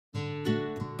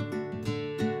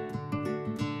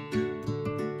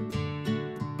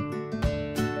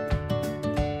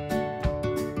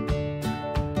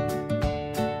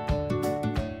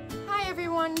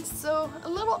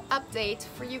update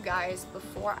for you guys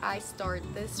before I start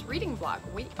this reading vlog.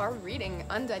 We are reading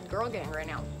Undead Girl Gang right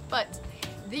now, but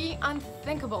the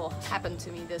unthinkable happened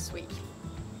to me this week.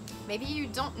 Maybe you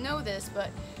don't know this, but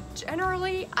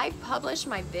generally I publish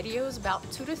my videos about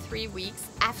 2 to 3 weeks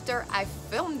after I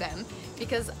film them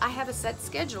because I have a set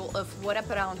schedule of what I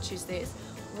put out on Tuesdays,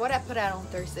 what I put out on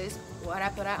Thursdays, what I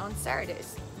put out on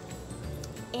Saturdays.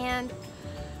 And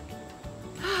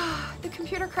the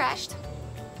computer crashed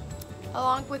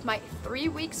along with my 3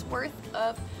 weeks worth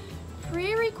of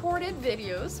pre-recorded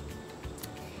videos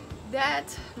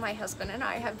that my husband and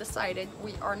I have decided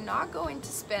we are not going to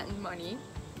spend money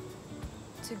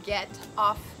to get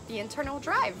off the internal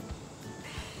drive.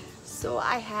 So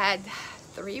I had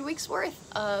 3 weeks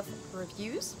worth of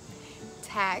reviews,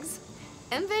 tags,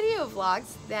 and video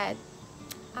vlogs that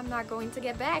I'm not going to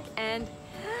get back, and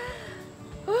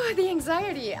the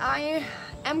anxiety. I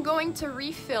am going to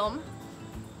refilm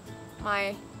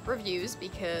my reviews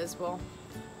because, well,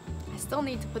 I still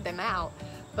need to put them out,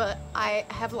 but I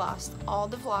have lost all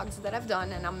the vlogs that I've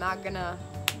done, and I'm not gonna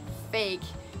fake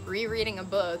rereading a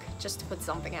book just to put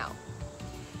something out.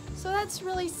 So that's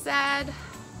really sad,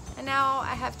 and now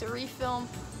I have to refilm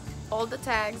all the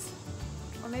tags,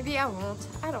 or maybe I won't,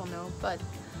 I don't know, but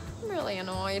I'm really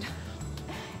annoyed.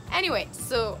 Anyway,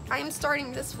 so I'm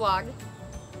starting this vlog,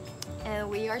 and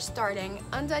we are starting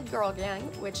Undead Girl Gang,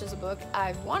 which is a book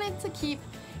I've wanted to keep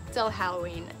till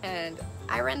Halloween, and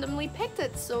I randomly picked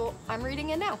it, so I'm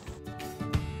reading it now.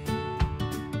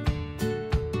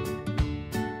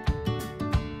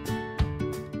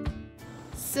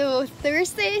 So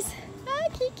Thursdays,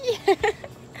 Kiki.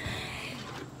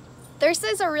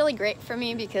 Thursdays are really great for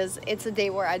me because it's a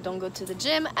day where I don't go to the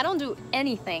gym. I don't do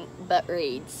anything but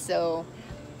read. So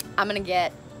I'm gonna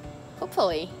get,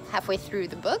 hopefully, halfway through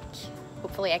the book.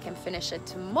 Hopefully I can finish it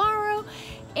tomorrow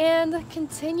and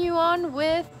continue on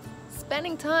with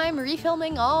spending time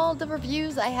refilming all the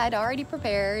reviews I had already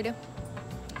prepared.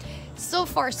 So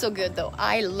far so good though.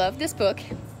 I love this book.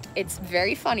 It's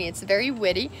very funny, it's very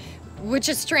witty, which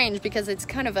is strange because it's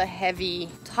kind of a heavy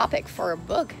topic for a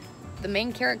book. The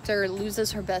main character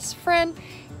loses her best friend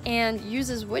and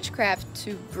uses witchcraft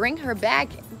to bring her back,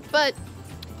 but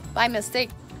by mistake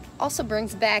also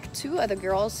brings back 2 other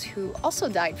girls who also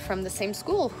died from the same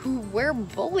school, who were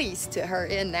bullies to her,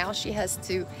 and now she has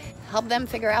to help them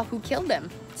figure out who killed them.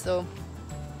 So,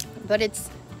 but it's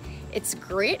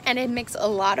great, and it makes a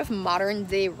lot of modern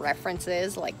day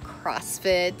references like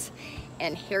CrossFit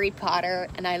and Harry Potter,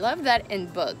 and I love that in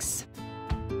books.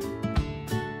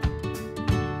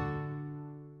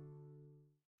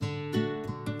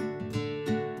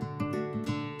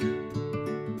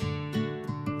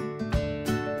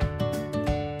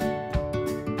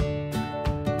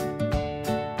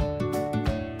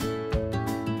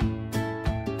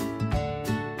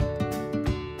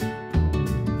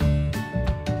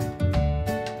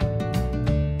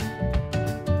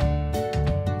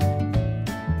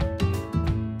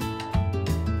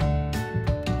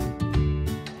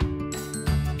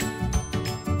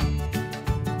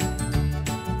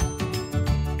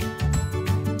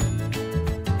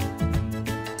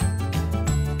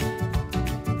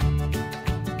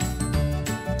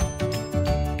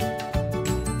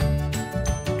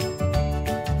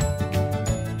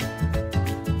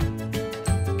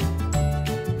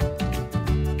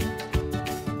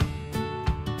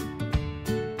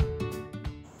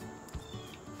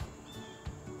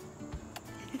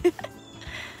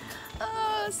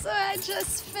 So I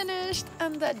just finished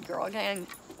Undead Girl Gang.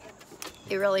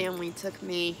 It really only took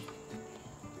me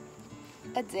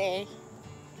a day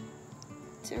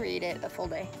to read it, a full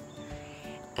day.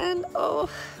 And oh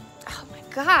my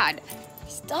god,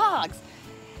 these dogs.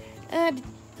 And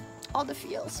all the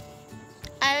feels.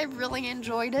 I really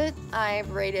enjoyed it. I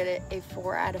rated it a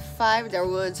 4 out of 5. There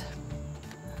was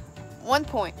one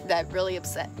point that really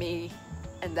upset me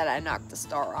and that I knocked the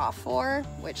star off for,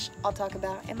 which I'll talk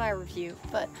about in my review,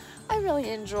 but I really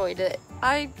enjoyed it.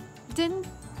 I didn't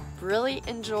really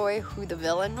enjoy who the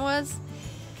villain was.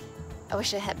 I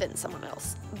wish it had been someone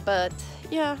else, but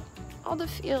yeah, all the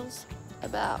feels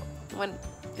about when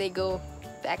they go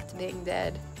back to being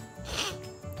dead.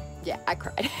 Yeah, I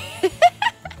cried.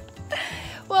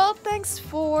 Well, thanks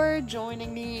for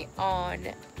joining me on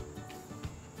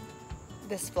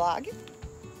this vlog,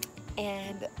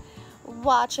 and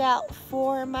watch out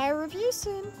for my review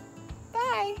soon.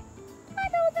 Bye. I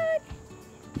know that.